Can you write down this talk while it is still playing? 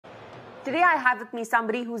Today I have with me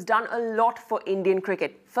somebody who's done a lot for Indian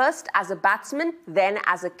cricket. First as a batsman, then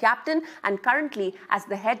as a captain, and currently as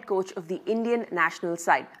the head coach of the Indian national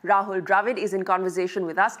side. Rahul Dravid is in conversation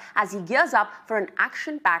with us as he gears up for an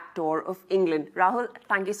action-packed tour of England. Rahul,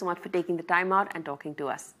 thank you so much for taking the time out and talking to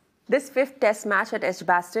us. This fifth test match at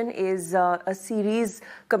Edgbaston is a series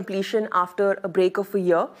completion after a break of a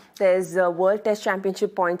year. There's World Test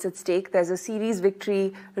Championship points at stake. There's a series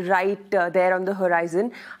victory right there on the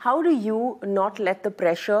horizon. How do you not let the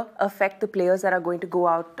pressure affect the players that are going to go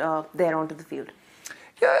out there onto the field?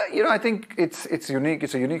 Yeah, I think it's unique.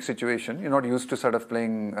 It's a unique situation. You're not used to sort of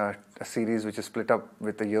playing a series which is split up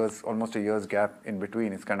with almost a year's gap in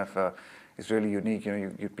between. It's kind of it's really unique.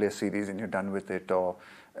 You play a series and you're done with it,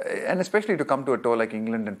 and especially to come to a tour like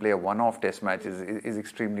England and play a one-off test match is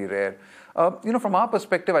extremely rare. From our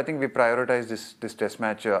perspective, I think we prioritized this test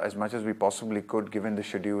match as much as we possibly could, given the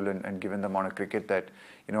schedule and given the amount of cricket that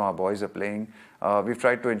our boys are playing. We've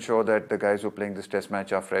tried to ensure that the guys who are playing this test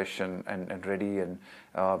match are fresh and ready, and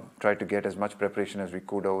tried to get as much preparation as we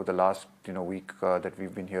could over the last week that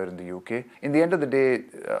we've been here in the UK. In the end of the day,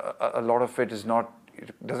 a lot of it is not.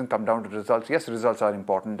 It doesn't come down to results. Yes, results are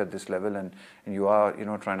important at this level, and you are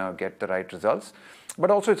trying to get the right results. But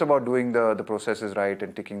also it's about doing the processes right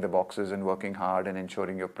and ticking the boxes and working hard and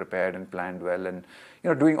ensuring you're prepared and planned well, and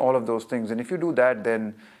doing all of those things. And if you do that,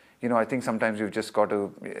 then I think sometimes you've just got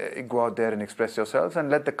to go out there and express yourselves and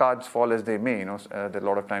let the cards fall as they may. A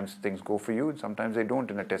lot of times things go for you, and sometimes they don't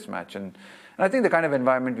in a test match. And I think the kind of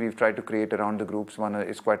environment we've tried to create around the groups, one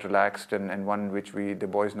is quite relaxed, and one which the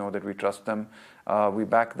boys know that we trust them, we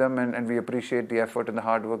back them, and we appreciate the effort and the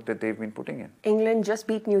hard work that they've been putting in. England just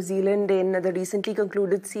beat New Zealand in the recently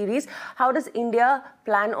concluded series. How does India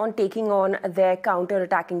plan on taking on their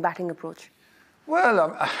counter-attacking batting approach?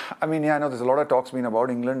 Well, I know there's a lot of talks been about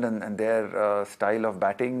England and their style of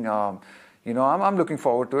batting. I'm looking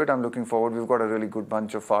forward to it. We've got a really good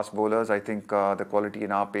bunch of fast bowlers. I think the quality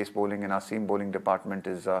in our pace bowling and our seam bowling department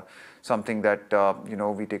is something that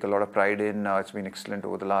we take a lot of pride in. It's been excellent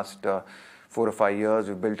over the last 4 or 5 years.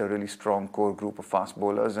 We've built a really strong core group of fast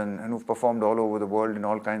bowlers and who've performed all over the world in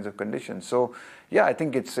all kinds of conditions. So, yeah, I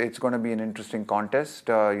think it's going to be an interesting contest.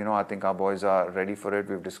 I think our boys are ready for it.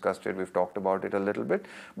 We've discussed it. We've talked about it a little bit.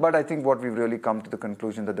 But I think what we've really come to the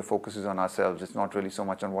conclusion that the focus is on ourselves. It's not really so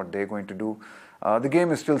much on what they're going to do. The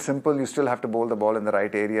game is still simple. You still have to bowl the ball in the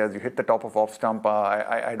right areas. You hit the top of off stump.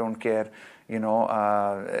 I don't care.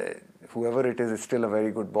 Whoever it is, it's still a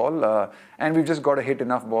very good ball. And we've just got to hit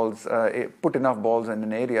enough balls, put enough balls in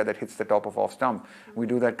an area that hits the top of off stump. We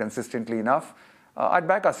do that consistently enough. I'd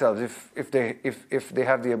back ourselves if they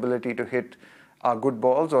have the ability to hit our good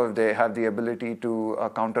balls, or if they have the ability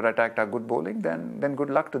to counter-attack our good bowling, then good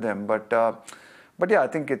luck to them. But yeah, I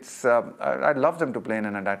think I'd love them to play in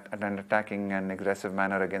an attacking and aggressive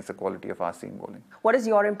manner against the quality of our seam bowling. What is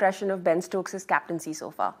your impression of Ben Stokes' captaincy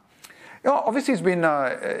so far? Obviously he's been,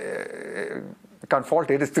 can't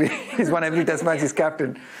fault it, he's won every test match he's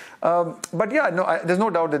captain. But yeah, there's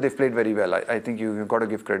no doubt that they've played very well. I think you've got to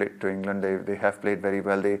give credit to England. They have played very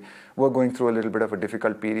well. They were going through a little bit of a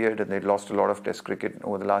difficult period, and they'd lost a lot of test cricket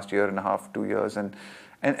over the last year and a half, 2 years. And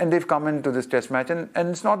they've come into this test match, and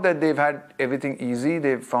it's not that they've had everything easy.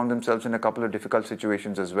 They've found themselves in a couple of difficult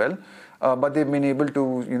situations as well, but they've been able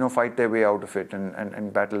to fight their way out of it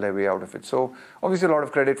and battle their way out of it. So obviously a lot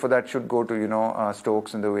of credit for that should go to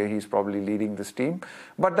Stokes and the way he's probably leading this team.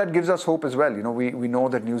 But that gives us hope as well. We know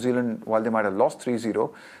that New Zealand, while they might have lost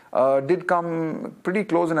 3-0, did come pretty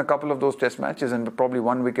close in a couple of those test matches and probably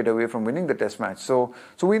 1 wicket away from winning the test match. So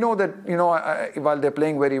we know that while they're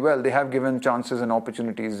playing very well, they have given chances and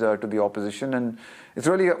opportunities to the opposition, and it's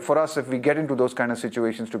really for us, if we get into those kind of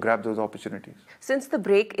situations, to grab those opportunities. Since the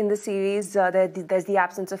break in the series, there's the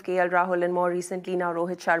absence of KL Rahul and more recently now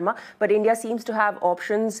Rohit Sharma, but India seems to have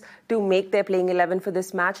options to make their playing 11 for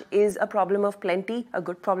this match. Is a problem of plenty a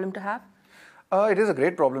good problem to have? It is a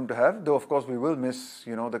great problem to have, though of course we will miss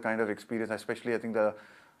the kind of experience, especially I think the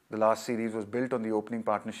last series was built on the opening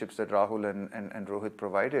partnerships that Rahul and Rohit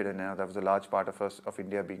provided, and that was a large part of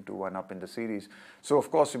India being 2-1 up in the series. So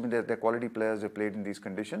of course, they're quality players. They played in these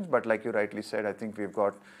conditions, but like you rightly said, I think we've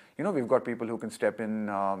got people who can step in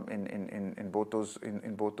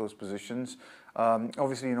both those positions.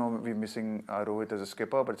 Obviously, we're missing Rohit as a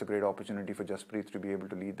skipper, but it's a great opportunity for Jasprit to be able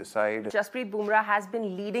to lead the side. Jasprit Bumrah has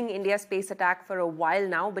been leading India's pace attack for a while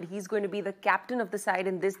now, but he's going to be the captain of the side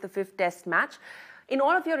in the 5th test match. In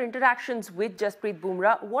all of your interactions with Jasprit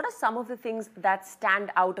Bumrah, what are some of the things that stand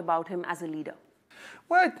out about him as a leader?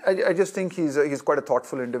 Well, I just think he's quite a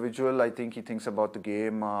thoughtful individual. I think he thinks about the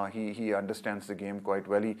game. He understands the game quite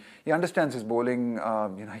well. He understands his bowling,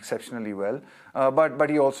 exceptionally well. But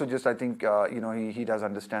he also just, I think, he does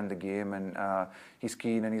understand the game, and he's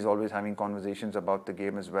keen, and he's always having conversations about the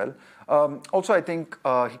game as well. Also, I think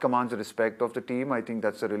he commands the respect of the team. I think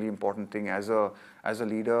that's a really important thing as a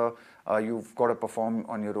leader. You've got to perform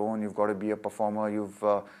on your own. You've got to be a performer. You've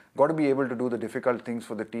got to be able to do the difficult things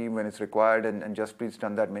for the team when it's required. And Jasprit's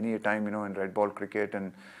done that many a time, in red ball cricket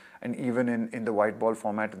and even in the white ball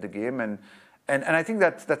format of the game. And I think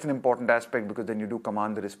that's an important aspect, because then you do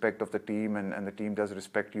command the respect of the team, and the team does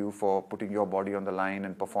respect you for putting your body on the line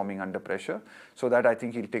and performing under pressure. So that, I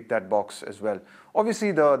think, he'll tick that box as well.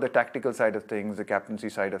 Obviously, the tactical side of things, the captaincy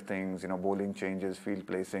side of things, bowling changes, field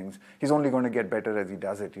placings, he's only going to get better as he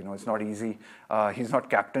does it. It's not easy. He's not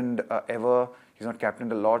captained ever. He's not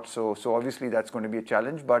captained a lot, so obviously that's going to be a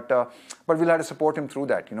challenge. But we'll have to support him through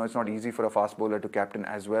that. It's not easy for a fast bowler to captain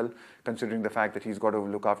as well, considering the fact that he's got to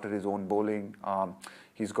look after his own bowling.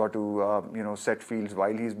 He's got to set fields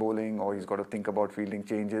while he's bowling, or he's got to think about fielding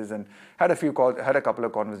changes. And had a couple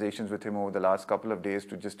of conversations with him over the last couple of days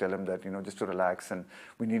to just tell him that just to relax, and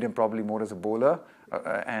we need him probably more as a bowler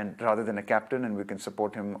and rather than a captain, and we can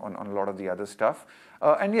support him on a lot of the other stuff.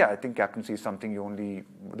 And yeah, I think captaincy is something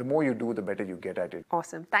the more you do, the better you get at it.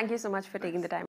 Awesome. Thank you so much for taking the time.